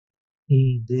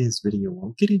In this video,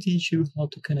 I'm going to teach you how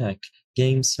to connect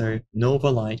GameSir Nova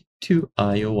Lite to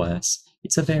iOS.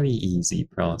 It's a very easy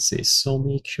process, so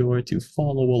make sure to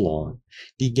follow along.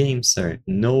 The GameSir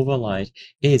Nova Lite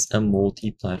is a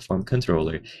multi-platform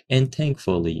controller, and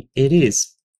thankfully, it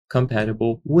is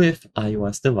compatible with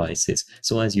iOS devices.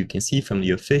 So as you can see from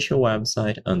the official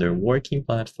website under Working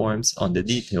Platforms on the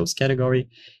Details category,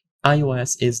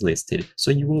 iOS is listed,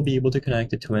 so you will be able to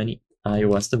connect it to any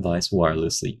iOS device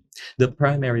wirelessly. The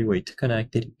primary way to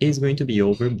connect it is going to be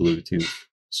over Bluetooth.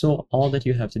 So all that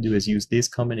you have to do is use this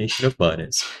combination of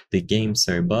buttons, the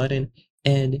GameSir button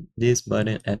and this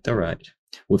button at the right.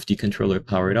 With the controller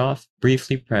powered off,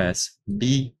 briefly press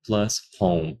B plus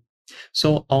Home.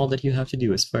 So all that you have to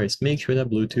do is first make sure that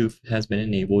Bluetooth has been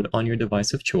enabled on your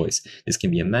device of choice. This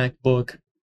can be a MacBook,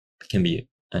 it can be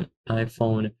an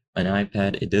iPhone, an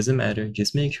iPad, it doesn't matter,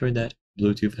 just make sure that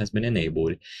Bluetooth has been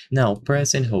enabled. Now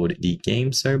press and hold the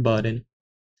GameSir button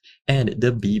and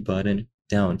the B button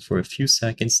down for a few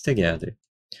seconds together.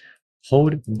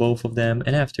 Hold both of them,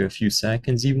 and after a few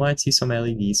seconds you might see some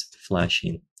LEDs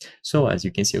flashing. So as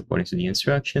you can see, according to the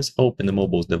instructions, open the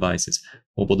mobile devices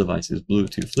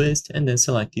Bluetooth list and then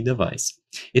select the device.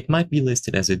 It might be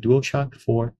listed as a DualShock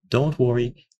 4, don't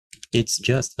worry, it's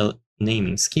just a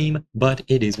naming scheme, but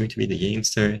it is going to be the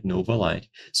GameSir Nova Lite.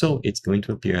 So it's going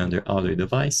to appear under other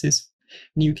devices,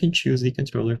 and you can choose the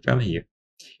controller from here.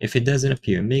 If it doesn't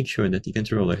appear, make sure that the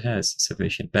controller has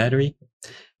sufficient battery,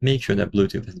 make sure that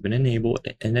Bluetooth has been enabled,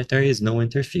 and that there is no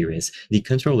interference. The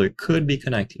controller could be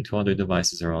connecting to other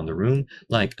devices around the room,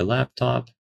 like a laptop,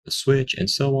 a switch, and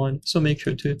so on, so make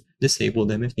sure to disable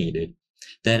them if needed.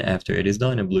 Then after it is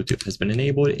done and Bluetooth has been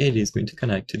enabled, it is going to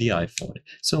connect to the iPhone.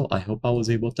 So I hope I was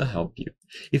able to help you.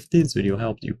 If this video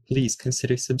helped you, please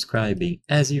consider subscribing.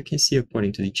 As you can see,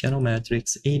 according to the channel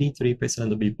metrics, 83% of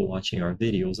the people watching our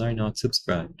videos are not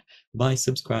subscribed. By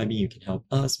subscribing, you can help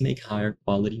us make higher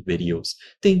quality videos.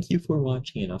 Thank you for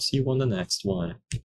watching, and I'll see you on the next one.